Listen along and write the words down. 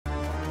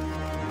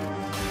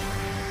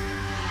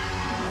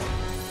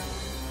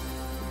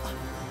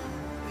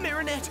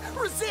Marinette!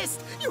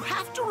 Resist! You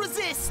have to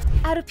resist!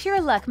 Out of pure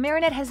luck,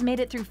 Marinette has made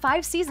it through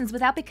 5 seasons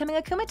without becoming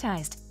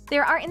akumatized.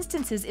 There are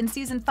instances in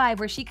Season 5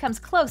 where she comes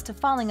close to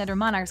falling under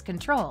Monarch's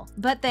control,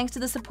 but thanks to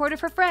the support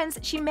of her friends,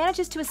 she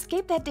manages to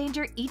escape that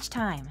danger each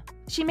time.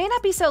 She may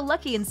not be so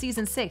lucky in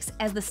Season 6,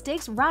 as the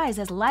stakes rise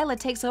as Lila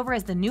takes over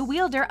as the new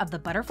wielder of the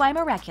Butterfly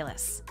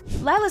Miraculous.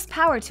 Lila's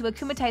power to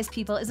akumatize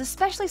people is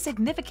especially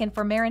significant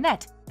for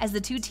Marinette, as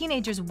the two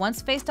teenagers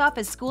once faced off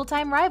as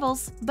school-time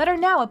rivals, but are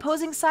now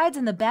opposing sides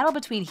in the battle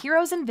between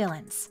heroes and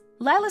villains.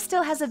 Lila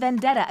still has a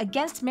vendetta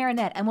against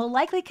Marinette and will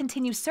likely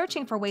continue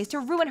searching for ways to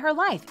ruin her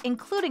life,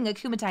 including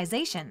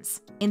akumatizations.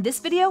 In this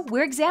video,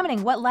 we're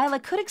examining what Lila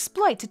could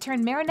exploit to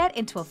turn Marinette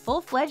into a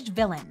full-fledged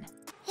villain.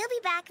 He'll be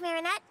back,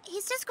 Marinette.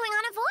 He's just going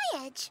on a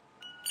voyage.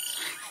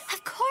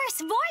 Of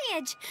course,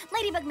 voyage!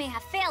 Ladybug may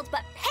have failed,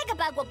 but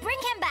Pegabug will bring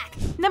him back.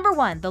 Number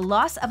 1. The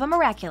loss of a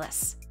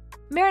Miraculous.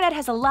 Marinette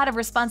has a lot of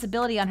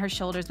responsibility on her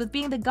shoulders with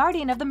being the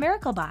guardian of the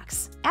Miracle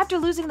Box. After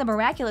losing the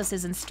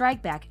Miraculouses in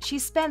Strike Back, she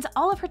spends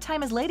all of her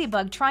time as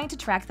Ladybug trying to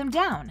track them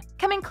down,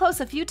 coming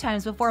close a few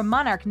times before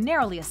Monarch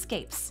narrowly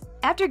escapes.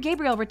 After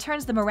Gabriel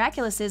returns the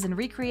Miraculouses in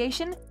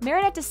Recreation,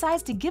 Marinette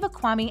decides to give a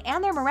Kwami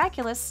and their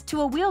Miraculous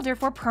to a wielder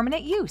for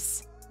permanent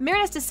use.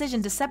 Marinette's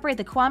decision to separate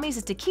the Kwamis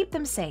is to keep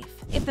them safe.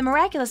 If the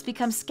Miraculous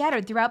becomes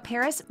scattered throughout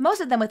Paris,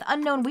 most of them with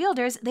unknown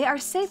wielders, they are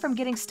safe from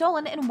getting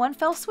stolen in one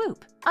fell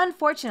swoop.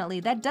 Unfortunately,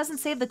 that doesn't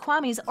save the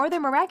Kwamis or their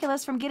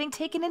Miraculous from getting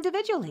taken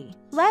individually.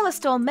 Lila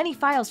stole many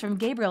files from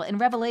Gabriel in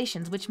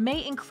Revelations, which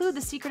may include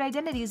the secret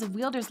identities of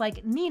wielders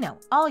like Nino,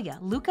 Alya,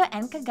 Luca,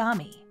 and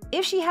Kagami.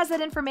 If she has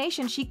that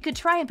information, she could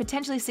try and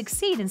potentially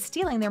succeed in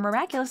stealing their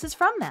Miraculouses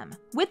from them.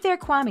 With their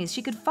Kwamis,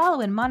 she could follow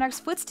in Monarch's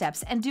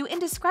footsteps and do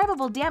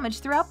indescribable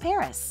damage throughout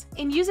Paris.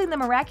 In using the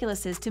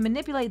Miraculouses to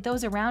manipulate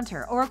those around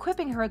her or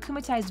equipping her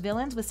akumatized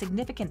villains with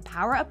significant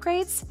power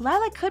upgrades,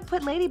 Lila could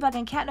put Ladybug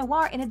and Cat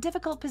Noir in a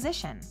difficult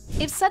position.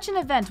 If such an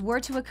event were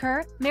to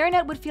occur,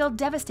 Marinette would feel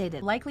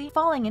devastated, likely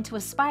falling into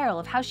a spiral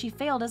of how she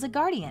failed as a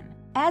guardian.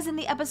 As in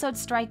the episode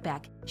Strike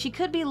Back, she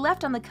could be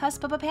left on the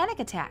cusp of a panic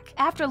attack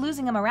after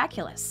losing a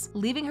Miraculous,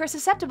 leaving her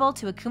susceptible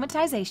to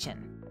akumatization.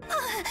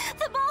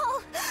 The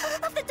ball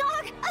of the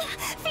dog!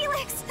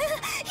 Felix!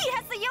 He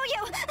has the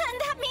yo-yo, and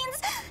that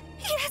means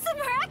he has the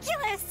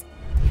Miraculous!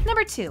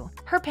 Number 2.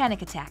 Her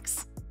panic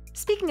attacks.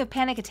 Speaking of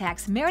panic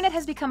attacks, Marinette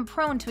has become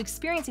prone to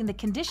experiencing the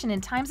condition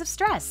in times of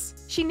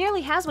stress. She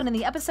nearly has one in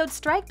the episode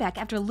Strike Back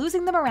after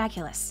losing the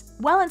Miraculous.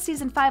 While in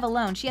Season 5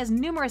 alone, she has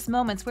numerous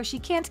moments where she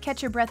can't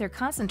catch her breath or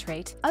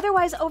concentrate,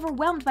 otherwise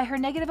overwhelmed by her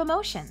negative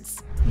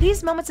emotions.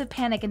 These moments of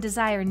panic and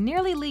desire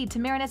nearly lead to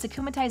Marinette's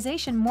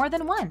akumatization more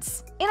than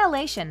once. In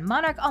elation,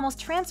 Monarch almost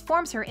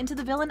transforms her into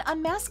the villain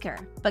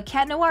Unmasker, but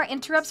Cat Noir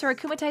interrupts her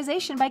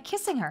akumatization by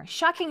kissing her,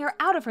 shocking her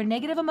out of her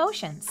negative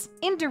emotions.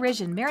 In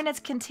derision, Marinette's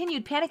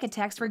continued panic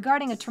attacks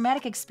regarding a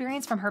traumatic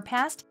experience from her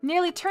past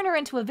nearly turn her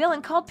into a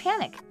villain called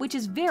Panic, which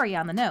is very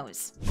on the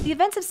nose. The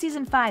events of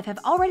Season 5 have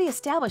already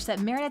established that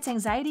Marinette's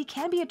anxiety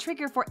can be a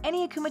trigger for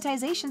any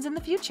akumatizations in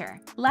the future.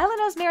 Lila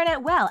knows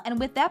Marinette well, and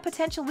with that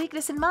potential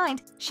weakness in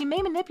mind, she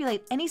may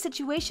manipulate any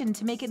situation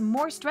to make it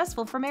more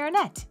stressful for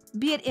Marinette,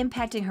 be it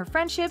impacting her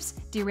friendships,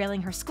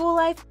 derailing her school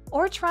life,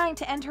 or trying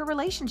to end her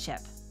relationship.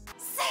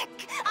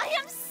 Sick! I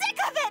am sick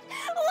of it!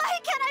 Why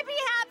can't I be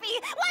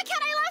happy? Why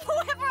can't I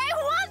love whoever I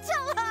want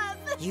to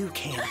love? You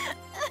can't.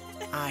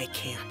 I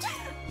can't.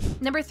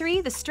 Number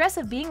 3. The stress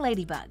of being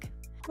Ladybug.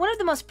 One of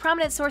the most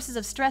prominent sources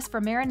of stress for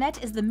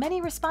Marinette is the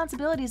many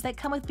responsibilities that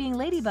come with being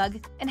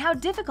Ladybug and how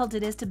difficult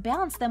it is to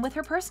balance them with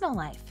her personal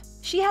life.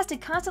 She has to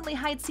constantly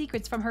hide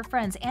secrets from her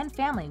friends and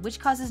family, which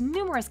causes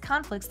numerous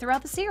conflicts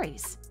throughout the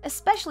series,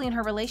 especially in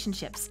her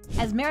relationships,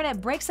 as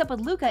Marinette breaks up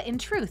with Luca in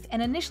Truth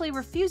and initially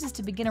refuses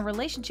to begin a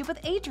relationship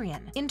with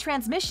Adrian in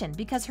Transmission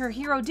because her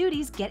hero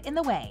duties get in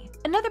the way.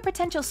 Another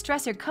potential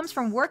stressor comes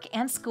from work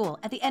and school.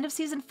 At the end of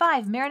Season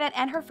 5, Marinette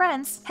and her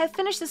friends have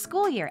finished the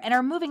school year and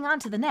are moving on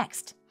to the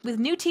next. With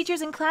new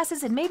teachers and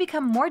classes, it may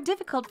become more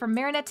difficult for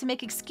Marinette to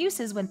make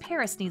excuses when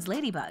Paris needs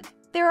Ladybug.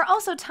 There are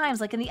also times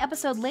like in the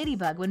episode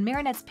Ladybug when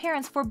Marinette's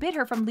parents forbid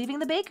her from leaving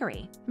the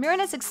bakery.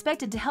 Marinette's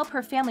expected to help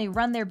her family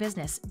run their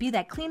business, be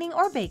that cleaning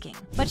or baking,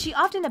 but she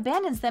often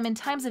abandons them in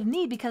times of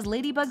need because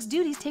Ladybug's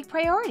duties take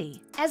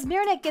priority. As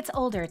Marinette gets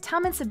older,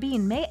 Tom and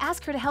Sabine may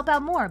ask her to help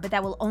out more, but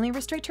that will only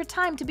restrict her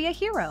time to be a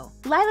hero.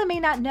 Lila may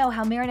not know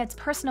how Marinette's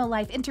personal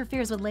life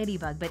interferes with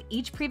Ladybug, but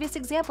each previous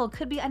example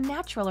could be a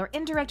natural or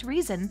indirect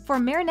reason for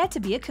Marinette to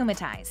be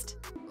akumatized.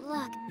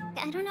 Look,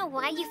 I don't know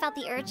why you felt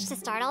the urge to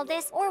start all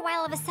this, or why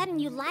all of a sudden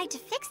you lied to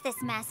fix this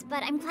mess,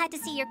 but I'm glad to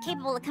see you're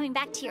capable of coming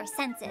back to your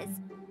senses.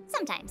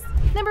 Sometimes.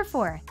 Number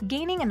 4.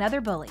 Gaining another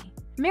bully.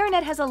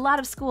 Marinette has a lot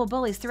of school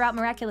bullies throughout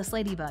Miraculous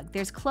Ladybug.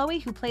 There's Chloe,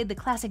 who played the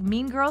classic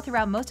mean girl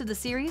throughout most of the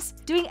series,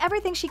 doing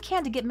everything she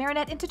can to get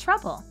Marinette into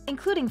trouble,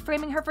 including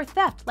framing her for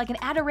theft like an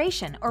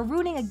adoration or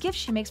ruining a gift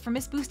she makes for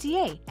Miss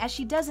Bustier, as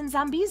she does in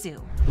Zombizu.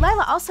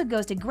 Lila also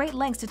goes to great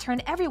lengths to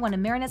turn everyone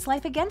in Marinette's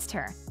life against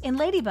her. In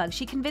Ladybug,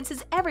 she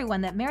convinces everyone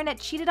that Marinette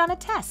cheated on a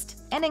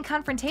test, and in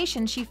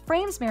Confrontation, she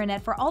frames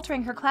Marinette for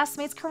altering her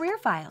classmates' career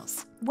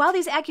files. While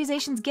these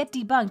accusations get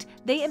debunked,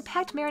 they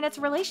impact Marinette's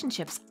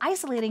relationships,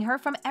 isolating her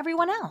from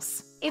everyone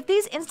else. If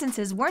these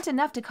instances weren't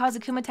enough to cause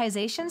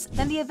akumatizations,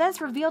 then the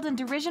events revealed in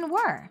derision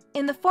were.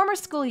 In the former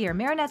school year,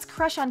 Marinette's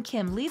crush on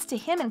Kim leads to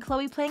him and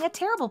Chloe playing a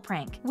terrible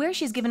prank, where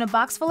she's given a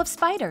box full of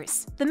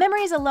spiders. The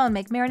memories alone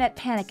make Marinette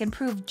panic and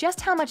prove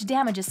just how much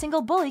damage a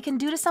single bully can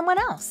do to someone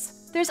else.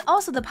 There's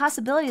also the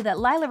possibility that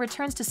Lila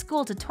returns to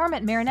school to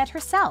torment Marinette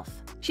herself.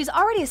 She's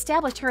already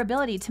established her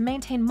ability to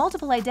maintain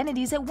multiple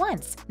identities at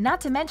once, not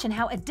to mention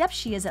how adept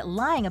she is at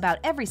lying about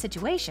every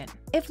situation.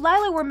 If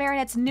Lila were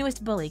Marinette's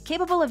newest bully,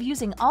 capable of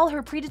using all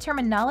her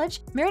predetermined knowledge,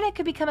 Marinette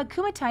could become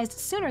akumatized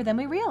sooner than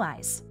we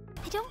realize.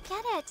 I don't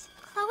get it.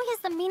 Chloe is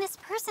the meanest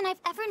person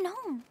I've ever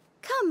known.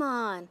 Come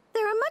on.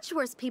 There are much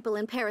worse people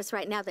in Paris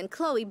right now than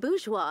Chloe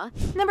Bourgeois.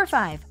 Number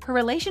 5. Her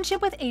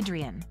relationship with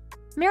Adrien.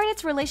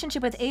 Marinette's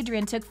relationship with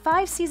Adrien took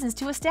 5 seasons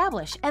to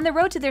establish, and the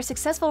road to their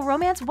successful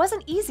romance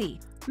wasn't easy.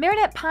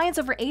 Marinette pines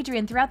over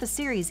Adrien throughout the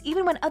series,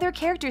 even when other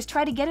characters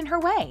try to get in her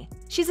way.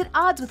 She's at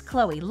odds with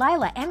Chloe,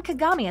 Lila, and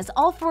Kagami as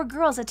all 4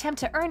 girls attempt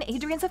to earn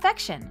Adrien's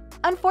affection.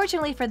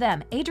 Unfortunately for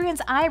them,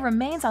 Adrien's eye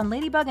remains on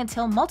Ladybug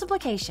until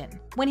multiplication,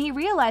 when he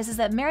realizes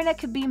that Marinette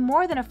could be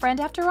more than a friend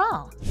after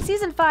all.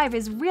 Season 5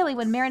 is really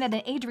when Marinette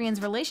and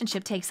Adrien's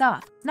relationship takes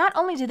off. Not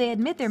only do they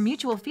admit their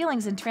mutual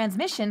feelings in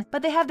transmission,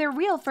 but they have their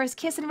real first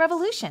kiss in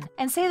Revolution,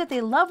 and say that they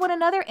love one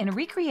another in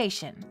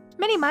Recreation.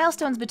 Many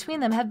milestones between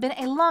them have been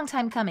a long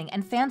time coming,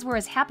 and fans were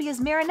as happy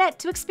as Marinette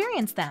to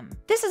experience them.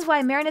 This is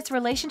why Marinette's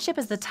relationship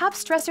is the top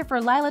stressor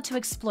for Lila to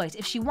exploit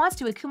if she wants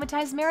to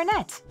akumatize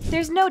Marinette.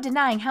 There's no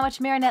denying how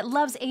much Marinette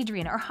loves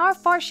Adrien or how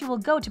far she will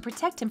go to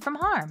protect him from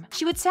harm.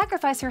 She would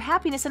sacrifice her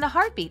happiness in a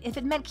heartbeat if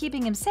it meant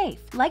keeping him safe,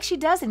 like she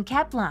does in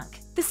Cat Blanc.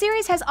 The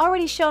series has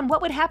already shown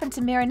what would happen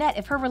to Marinette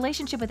if her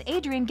relationship with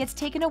Adrien gets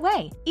taken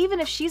away, even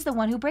if she's the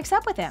one who breaks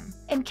up with him.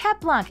 In Cat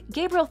Blanc,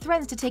 Gabriel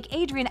threatens to take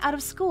Adrien out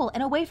of school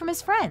and away from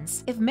his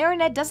friends if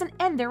Marinette doesn't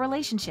end their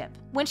relationship.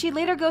 When she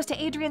later goes to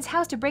Adrien's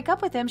house to break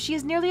up with him, she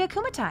is nearly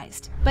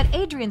akumatized. But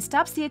Adrien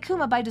stops the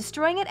Akuma by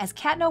destroying it as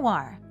Cat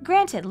Noir.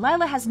 Granted,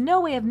 Lila has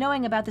no way of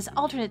knowing about this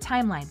alternate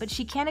timeline, but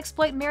she can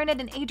exploit Marinette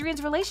and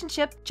Adrien's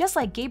relationship just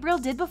like Gabriel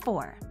did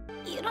before.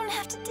 You don't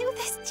have to do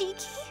this,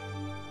 Jiki.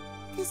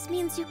 This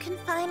means you can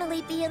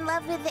finally be in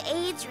love with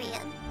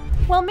Adrien.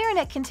 While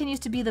Marinette continues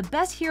to be the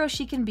best hero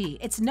she can be,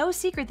 it's no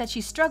secret that she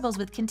struggles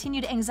with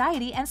continued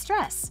anxiety and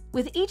stress.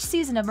 With each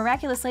season of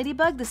Miraculous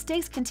Ladybug, the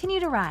stakes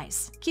continue to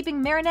rise,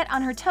 keeping Marinette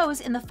on her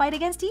toes in the fight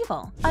against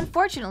evil.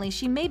 Unfortunately,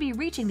 she may be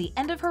reaching the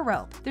end of her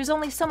rope. There's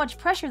only so much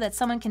pressure that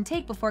someone can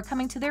take before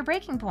coming to their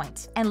breaking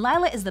point, and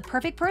Lila is the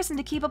perfect person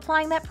to keep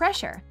applying that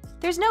pressure.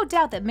 There's no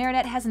doubt that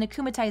Marinette has an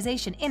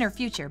akumatization in her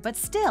future, but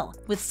still,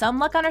 with some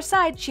luck on her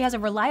side, she has a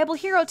reliable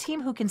hero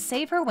team who can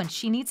save her when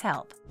she needs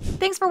help.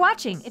 Thanks for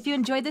watching! If you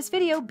enjoyed this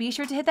video, be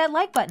sure to hit that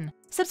like button,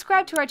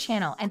 subscribe to our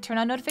channel, and turn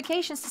on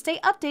notifications to stay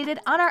updated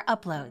on our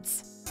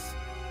uploads.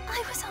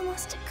 I was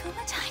almost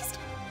akumatized.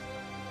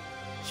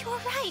 You were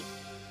right.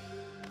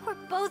 We're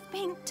both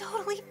being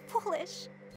totally foolish.